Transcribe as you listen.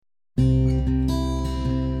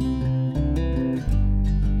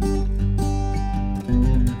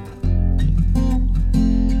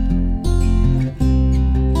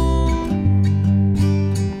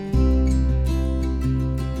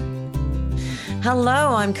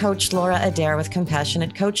Hello, I'm Coach Laura Adair with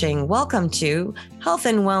Compassionate Coaching. Welcome to Health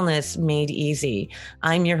and Wellness Made Easy.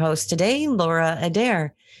 I'm your host today, Laura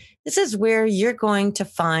Adair. This is where you're going to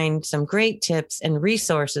find some great tips and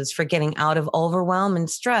resources for getting out of overwhelm and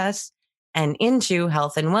stress and into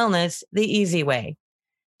health and wellness the easy way.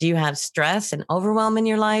 Do you have stress and overwhelm in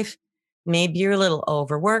your life? Maybe you're a little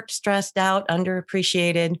overworked, stressed out,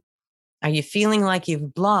 underappreciated. Are you feeling like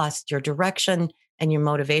you've lost your direction and your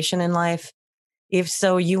motivation in life? If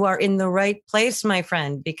so, you are in the right place, my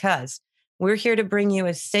friend, because we're here to bring you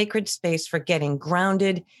a sacred space for getting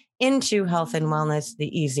grounded into health and wellness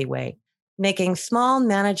the easy way, making small,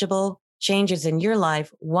 manageable changes in your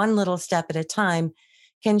life, one little step at a time,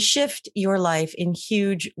 can shift your life in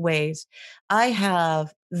huge ways. I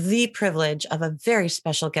have the privilege of a very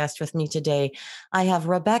special guest with me today. I have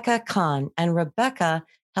Rebecca Kahn, and Rebecca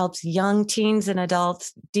helps young teens and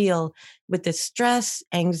adults deal with the stress,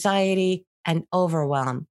 anxiety, and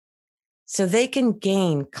overwhelm so they can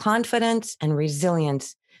gain confidence and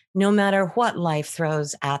resilience no matter what life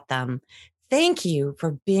throws at them. Thank you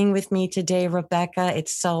for being with me today, Rebecca.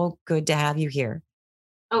 It's so good to have you here.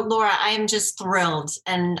 Oh, Laura, I am just thrilled.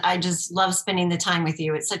 And I just love spending the time with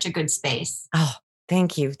you. It's such a good space. Oh,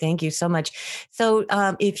 thank you. Thank you so much. So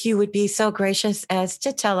if you would be so gracious as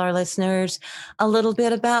to tell our listeners a little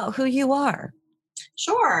bit about who you are.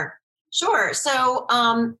 Sure. So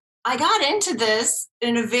I got into this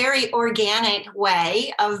in a very organic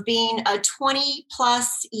way of being a 20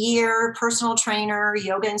 plus year personal trainer,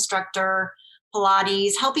 yoga instructor,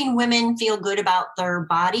 Pilates, helping women feel good about their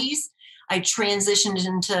bodies. I transitioned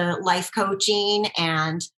into life coaching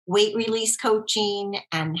and weight release coaching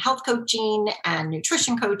and health coaching and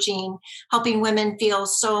nutrition coaching, helping women feel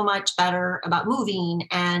so much better about moving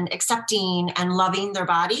and accepting and loving their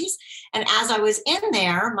bodies. And as I was in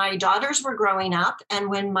there, my daughters were growing up. And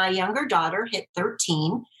when my younger daughter hit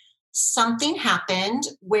 13, something happened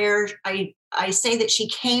where I say that she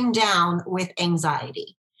came down with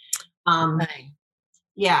anxiety. Right.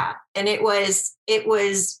 Yeah. And it was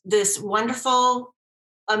this wonderful,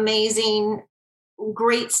 amazing,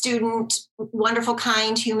 great student, wonderful,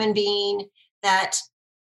 kind human being that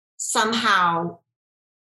somehow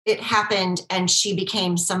it happened and she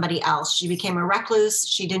became somebody else. She became a recluse.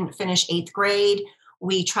 She didn't finish 8th grade.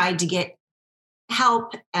 We tried to get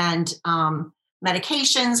help and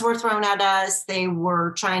medications were thrown at us. They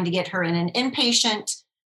were trying to get her in an inpatient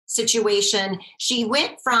situation. She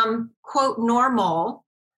went from, quote, normal,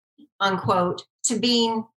 unquote, to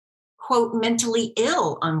being, quote, mentally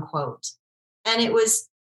ill, unquote. And it was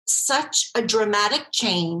such a dramatic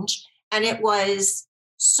change. And it was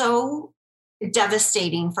so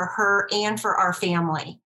devastating for her and for our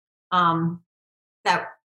family that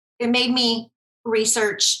it made me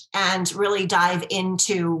research and really dive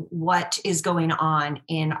into what is going on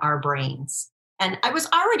in our brains. And I was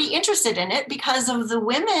already interested in it because of the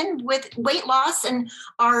women with weight loss and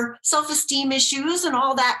our self-esteem issues and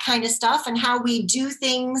all that kind of stuff, and how we do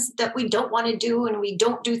things that we don't want to do and we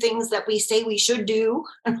don't do things that we say we should do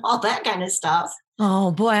and all that kind of stuff. Oh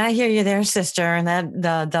boy, I hear you there, sister. And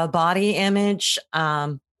that the body image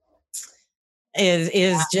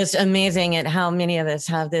is just amazing at how many of us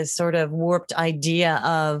have this sort of warped idea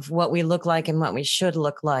of what we look like and what we should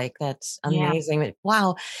look like. That's amazing. Yeah.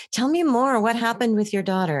 Wow. Tell me more. What happened with your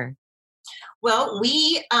daughter? Well,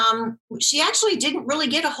 she actually didn't really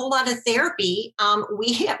get a whole lot of therapy.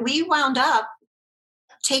 We wound up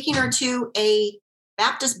taking her to a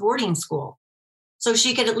Baptist boarding school so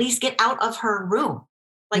she could at least get out of her room.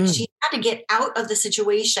 Like she had to get out of the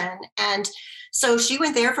situation. And so she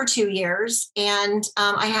went there for 2 years, and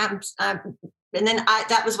that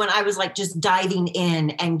was when I was like just diving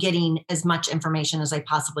in and getting as much information as I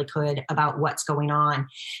possibly could about what's going on.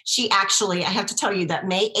 She actually, I have to tell you that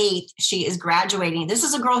May 8th, she is graduating. This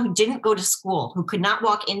is a girl who didn't go to school, who could not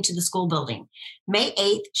walk into the school building. May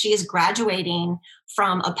 8th, she is graduating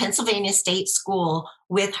from a Pennsylvania state school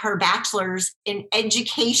with her bachelor's in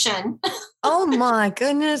education. Oh my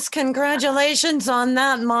goodness. Congratulations on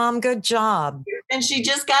that, Mom. Good job. And she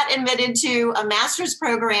just got admitted to a master's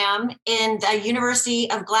program in the University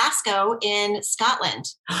of Glasgow in Scotland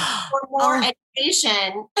for more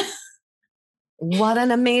education. What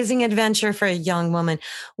an amazing adventure for a young woman.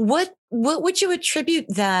 What would you attribute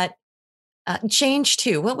that change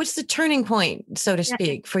to? What was the turning point, so to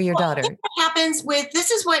speak, for your daughter? What happens with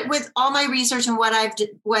all my research and what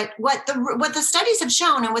the studies have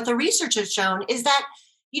shown and what the research has shown is that,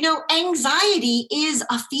 anxiety is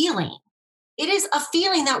a feeling. It is a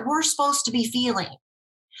feeling that we're supposed to be feeling.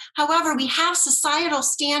 However, we have societal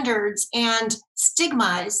standards and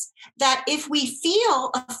stigmas that if we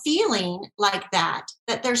feel a feeling like that,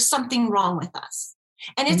 that there's something wrong with us.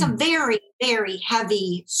 And it's a very, very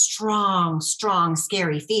heavy, strong,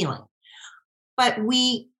 scary feeling. But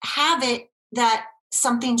we have it that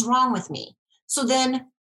something's wrong with me. So then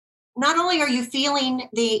not only are you feeling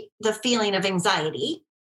the feeling of anxiety,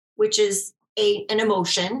 which is an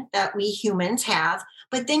emotion that we humans have,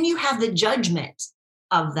 but then you have the judgment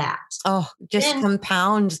of that. Oh, just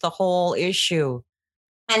compounds the whole issue.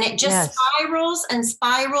 And it just spirals and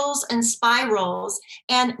spirals and spirals.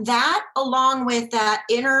 And that, along with that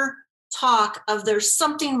inner talk of there's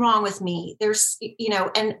something wrong with me, there's,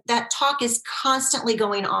 and that talk is constantly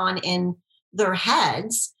going on in their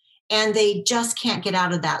heads, and they just can't get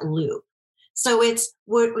out of that loop. So it's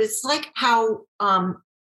like how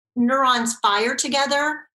neurons fire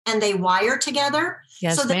together and they wire together.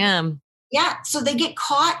 Yes, ma'am. Yeah. So they get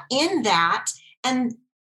caught in that and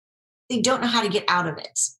they don't know how to get out of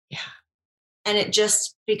it. Yeah. And it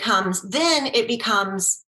just becomes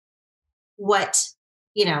what,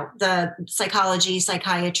 the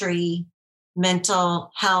psychiatry,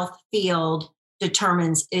 mental health field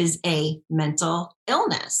determines is a mental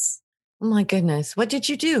illness. Oh my goodness. What did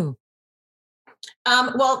you do?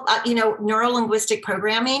 Neuro-linguistic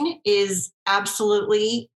programming is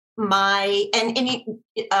absolutely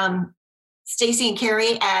Stacy and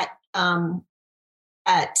Carrie at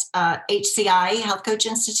HCI Health Coach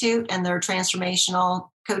Institute and their transformational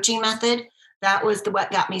coaching method. That was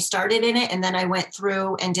what got me started in it. And then I went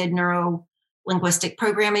through and did neuro-linguistic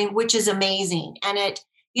programming, which is amazing. And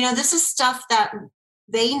this is stuff that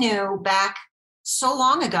they knew back so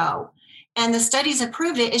long ago. And the studies have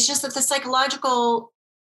proved it. It's just that the psychological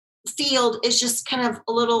field is just kind of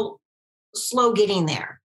a little slow getting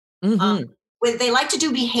there. Mm-hmm. They like to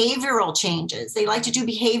do behavioral changes. They like to do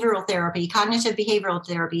behavioral therapy, cognitive behavioral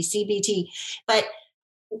therapy, CBT. But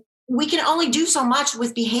we can only do so much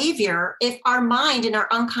with behavior if our mind and our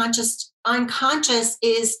unconscious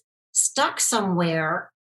is stuck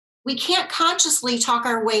somewhere. We can't consciously talk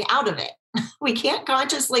our way out of it. We can't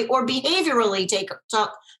consciously or behaviorally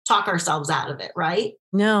talk ourselves out of it, right?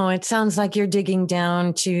 No, it sounds like you're digging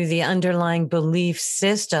down to the underlying belief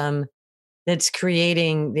system that's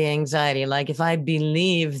creating the anxiety. Like if I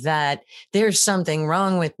believe that there's something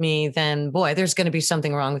wrong with me, then boy, there's going to be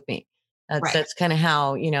something wrong with me. That's kind of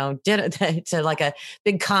how, it's like a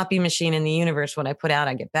big copy machine in the universe. What I put out,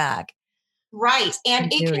 I get back. Right. And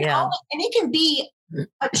it can be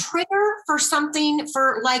a trigger for something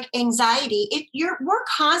for like anxiety. We're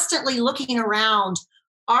constantly looking around.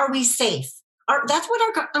 Are we safe? That's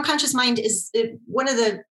what our unconscious mind is. One of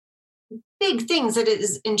the big things that it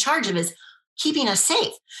is in charge of is keeping us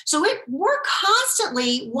safe. So we're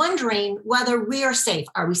constantly wondering whether we are safe.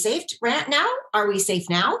 Are we safe right now? Are we safe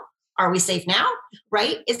now? Are we safe now?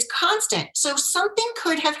 Right? It's constant. So something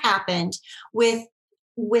could have happened with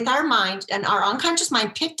our mind, and our unconscious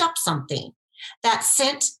mind picked up something that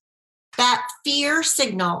sent that fear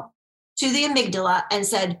signal to the amygdala and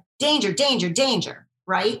said, danger, danger, danger,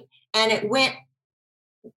 right? And it went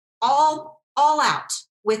all out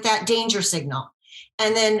with that danger signal.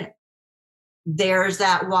 And then there's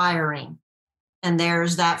that wiring and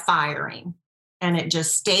there's that firing. And it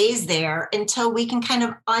just stays there until we can kind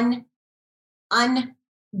of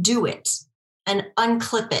undo it and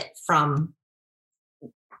unclip it from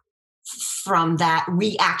that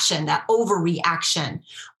reaction, that overreaction.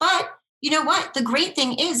 But you know what? The great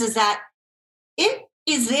thing is that it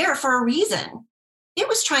is there for a reason. It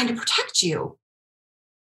was trying to protect you.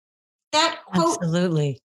 That quote.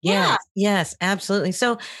 Absolutely. Yes. Yeah. Yes, absolutely.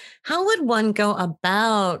 So how would one go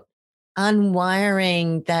about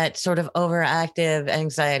unwiring that sort of overactive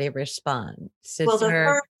anxiety response?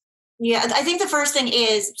 I think the first thing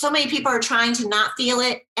is so many people are trying to not feel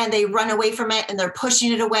it and they run away from it and they're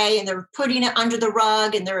pushing it away and they're putting it under the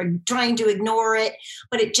rug and they're trying to ignore it,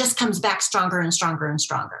 but it just comes back stronger and stronger and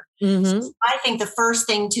stronger. Mm-hmm. So I think the first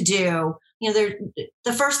thing to do,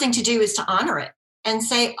 is to honor it and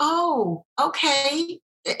say, oh, okay,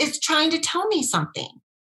 it's trying to tell me something.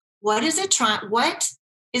 What is it trying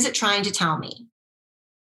to tell me?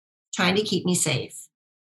 Trying to keep me safe.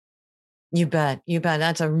 You bet.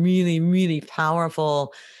 That's a really, really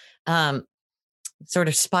powerful sort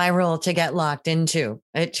of spiral to get locked into.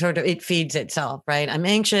 It feeds itself, right? I'm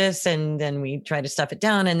anxious and then we try to stuff it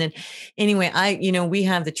down. And then anyway, we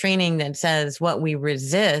have the training that says what we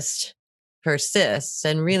resist persists.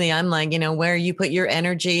 And really, I'm like, where you put your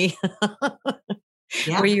energy,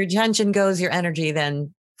 where your attention goes, your energy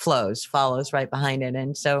then follows right behind it.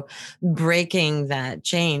 And so breaking that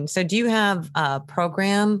chain. So do you have a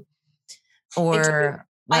program I do. or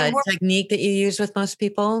a technique that you use with most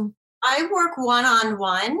people? I work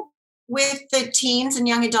one-on-one with the teens and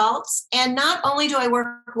young adults. And not only do I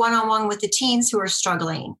work one-on-one with the teens who are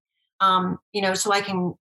struggling,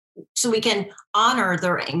 so we can honor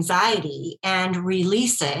their anxiety and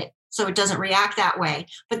release it so it doesn't react that way.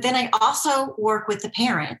 But then I also work with the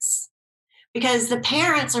parents because the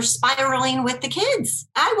parents are spiraling with the kids.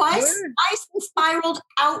 I spiraled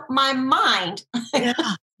out my mind. Yeah.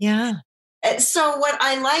 Yeah. So what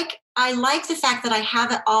I like the fact that I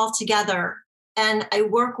have it all together and I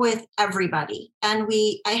work with everybody. And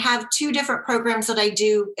I have two different programs that I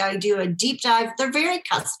do. I do a deep dive. They're very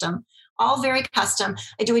custom, all very custom.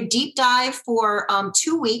 I do a deep dive for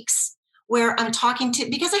 2 weeks where I'm talking to,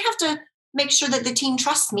 because I have to make sure that the teen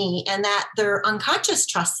trusts me and that their unconscious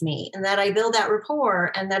trusts me and that I build that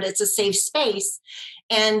rapport and that it's a safe space.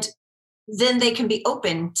 And then they can be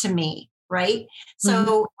open to me. Right. Mm-hmm.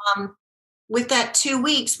 So, with that 2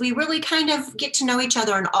 weeks, we really kind of get to know each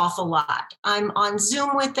other an awful lot. I'm on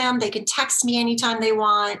Zoom with them. They can text me anytime they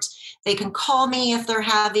want. They can call me if they're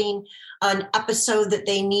having an episode that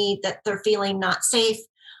they need, that they're feeling not safe.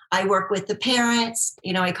 I work with the parents.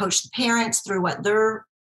 I coach the parents through what their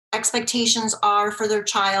expectations are for their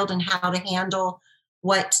child and how to handle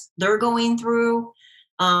what they're going through.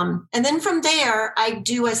 And then from there, I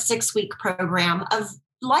do a 6-week program of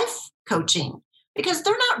life coaching because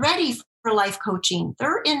they're not ready for life coaching.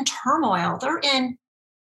 They're in turmoil. They're in,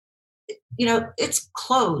 it's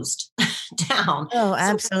closed down. Oh,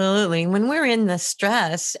 absolutely. When we're in the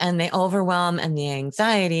stress and the overwhelm and the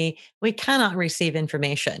anxiety, we cannot receive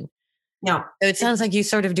information. No. So it sounds like you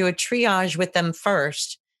sort of do a triage with them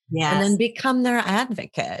first. Yes. And then become their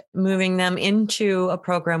advocate, moving them into a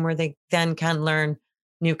program where they then can learn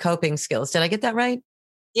new coping skills. Did I get that right?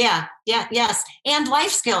 Yeah. Yes. And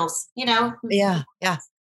life skills, Yeah. Yeah.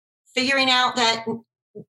 Figuring out that,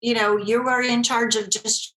 you are in charge of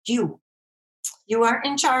just you. You aren't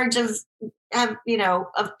in charge of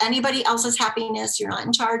anybody else's happiness. You're not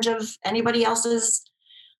in charge of anybody else's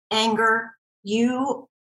anger. You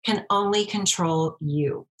can only control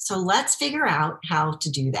you. So let's figure out how to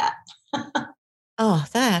do that. Oh,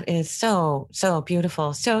 that is so, so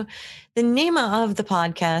beautiful. So the name of the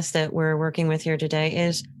podcast that we're working with here today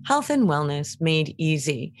is Health and Wellness Made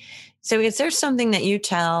Easy. So is there something that you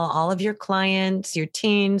tell all of your clients, your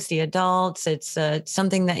teens, the adults? It's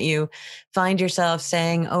something that you find yourself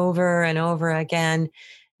saying over and over again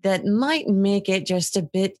that might make it just a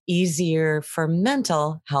bit easier for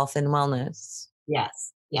mental health and wellness?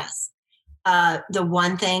 Yes. The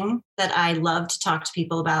one thing that I love to talk to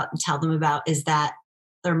people about and tell them about is that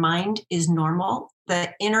their mind is normal.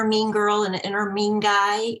 The inner mean girl and the inner mean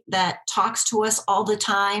guy that talks to us all the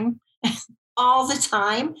time,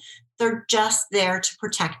 they're just there to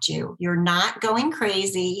protect you. You're not going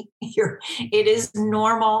crazy. It is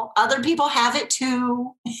normal. Other people have it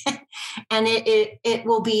too. And it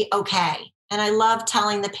will be okay. And I love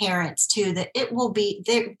telling the parents too, that it will be,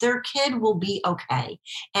 their kid will be okay.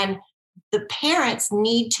 And the parents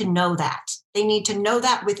need to know that. They need to know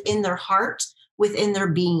that within their heart, within their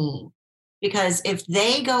being. Because if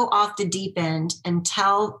they go off the deep end and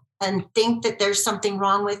think that there's something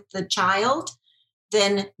wrong with the child,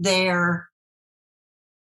 then they're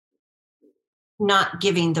not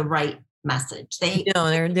giving the right message.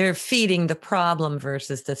 They're feeding the problem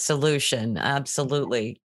versus the solution.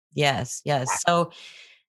 Absolutely. Yes. So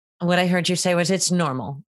what I heard you say was it's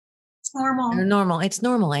normal. It's normal. It's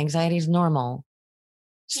normal. Anxiety is normal.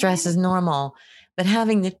 Stress is normal. But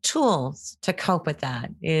having the tools to cope with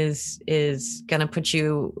that is going to put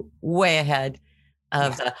you way ahead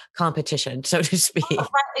of the competition, so to speak. Oh,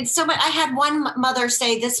 right. So I had one mother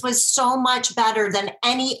say this was so much better than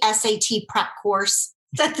any SAT prep course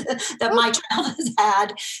that my child has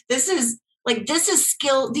had. This is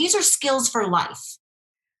skill. These are skills for life.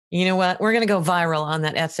 You know what? We're going to go viral on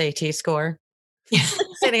that SAT score.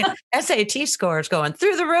 SAT scores going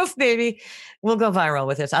through the roof, baby. We'll go viral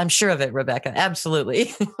with this. I'm sure of it, Rebecca.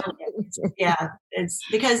 Absolutely. Yeah, it's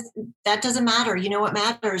because that doesn't matter. You know, what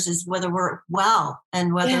matters is whether we're well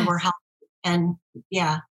and whether we're healthy and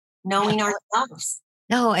knowing ourselves.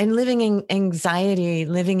 No, and living in anxiety,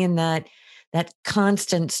 living in that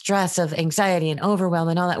constant stress of anxiety and overwhelm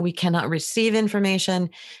and all that. We cannot receive information.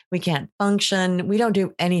 We can't function. We don't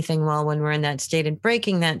do anything well when we're in that state, and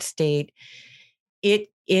breaking that state.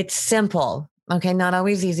 It's simple. Okay, not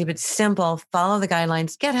always easy, but simple. Follow the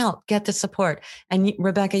guidelines, get help, get the support. And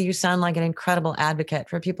Rebecca, you sound like an incredible advocate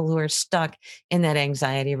for people who are stuck in that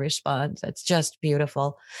anxiety response. That's just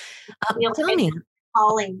beautiful. I feel Tell like me.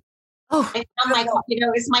 calling. Oh, I found my,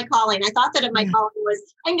 it's my calling. I thought that my yeah. calling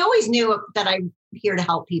was, I always knew that I'm here to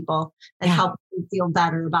help people and Yeah. help them feel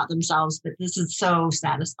better about themselves, but this is so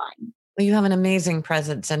satisfying. Well, you have an amazing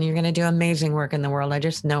presence and you're going to do amazing work in the world. I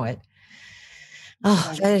just know it.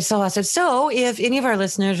 Oh, that is so awesome. So if any of our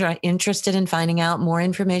listeners are interested in finding out more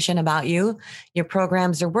information about you, your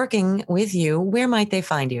programs are working with you, where might they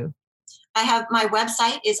find you? I have my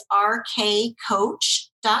website is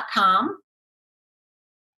rkcoach.com.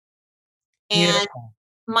 And Beautiful.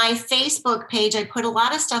 my Facebook page, I put a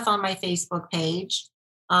lot of stuff on my Facebook page,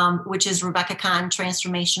 which is Rebecca Kahn,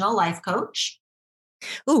 Transformational Life Coach.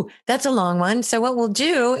 Ooh, that's a long one. So what we'll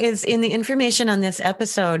do is in the information on this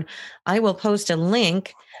episode, I will post a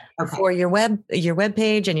link for your web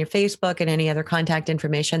page and your Facebook and any other contact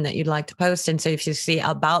information that you'd like to post. And so if you see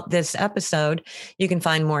about this episode, you can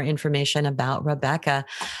find more information about Rebecca.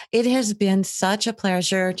 It has been such a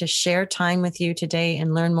pleasure to share time with you today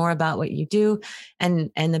and learn more about what you do and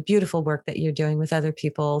the beautiful work that you're doing with other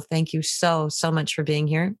people. Thank you so much for being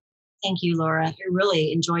here. Thank you, Laura. I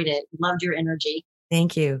really enjoyed it. Loved your energy.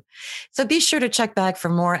 Thank you. So be sure to check back for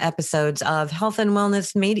more episodes of Health and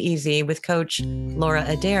Wellness Made Easy with Coach Laura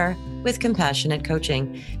Adair with Compassionate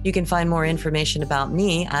Coaching. You can find more information about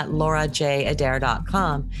me at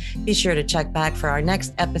laurajadair.com. Be sure to check back for our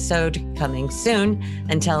next episode coming soon.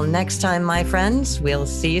 Until next time, my friends, we'll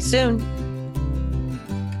see you soon.